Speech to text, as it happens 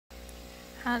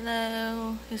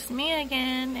Hello, it's me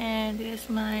again, and this is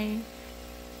my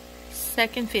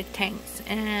second fish tanks,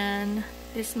 and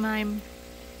this is my,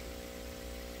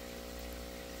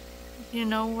 you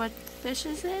know what fish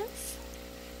is this?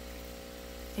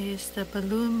 It's the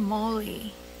Baloon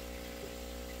Mollie,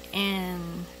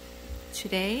 and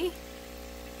today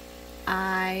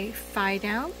I find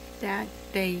out that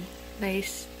they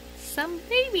raised some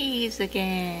babies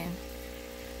again.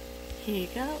 Here you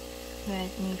go.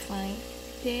 Let me find.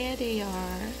 There they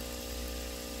are.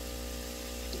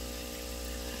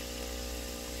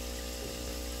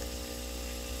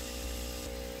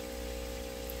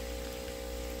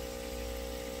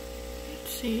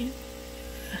 Let's see.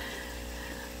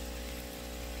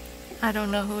 I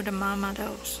don't know who the mama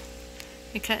those,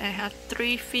 because I have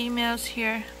 3 females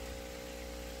here.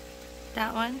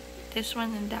 That one, this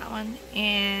one, and that one,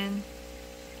 and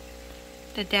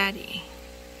the daddy,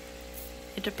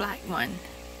 the black one.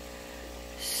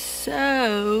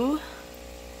 So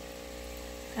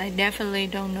I definitely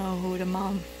don't know who the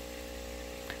mom,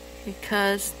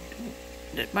 because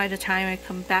by the time I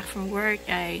come back from work,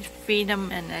 I feed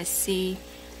them and I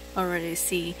already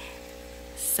see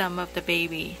some of the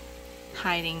baby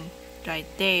hiding right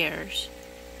there.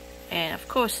 And of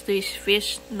course these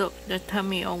fish, look, the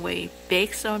tummy always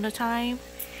bakes all the time,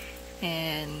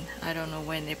 and I don't know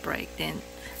when they break. Then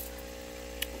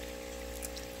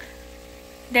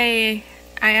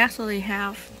I actually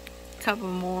have a couple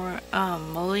more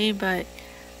molly, but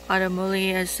other molly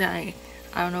is I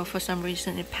don't know, for some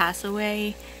reason it passed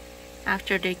away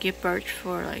after they give birth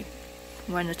for like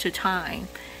 1 or 2 times.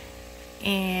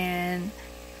 And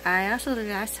last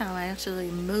time I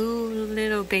actually moved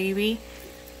little baby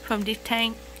from this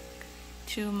tank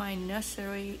to my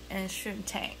nursery and shrimp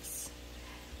tanks,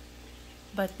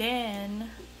 but then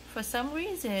for some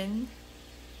reason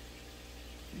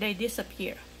they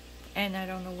disappear and I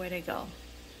don't know where they go.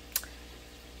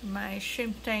 My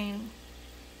shrimp tank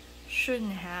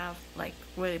shouldn't have like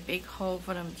really big hole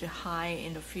for them to hide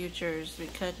in the futures,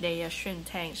 because they are shrimp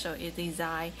tank, so it's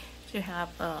designed to have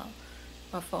a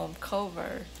foam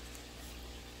cover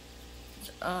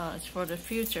for the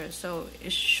future, so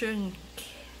it shouldn't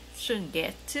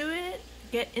get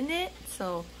in it.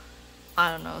 So I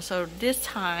don't know. So this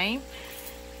time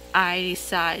I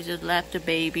decided to let the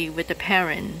baby with the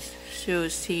parents to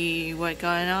see what's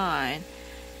going on.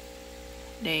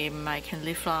 They might can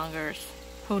live longer,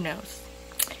 who knows.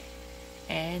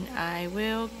 And I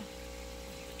will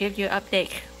give you an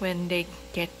update when they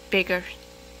get bigger.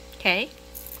 Okay?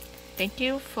 Thank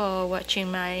you for watching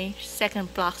my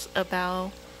second vlog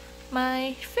about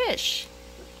my fish.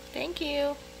 Thank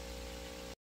you.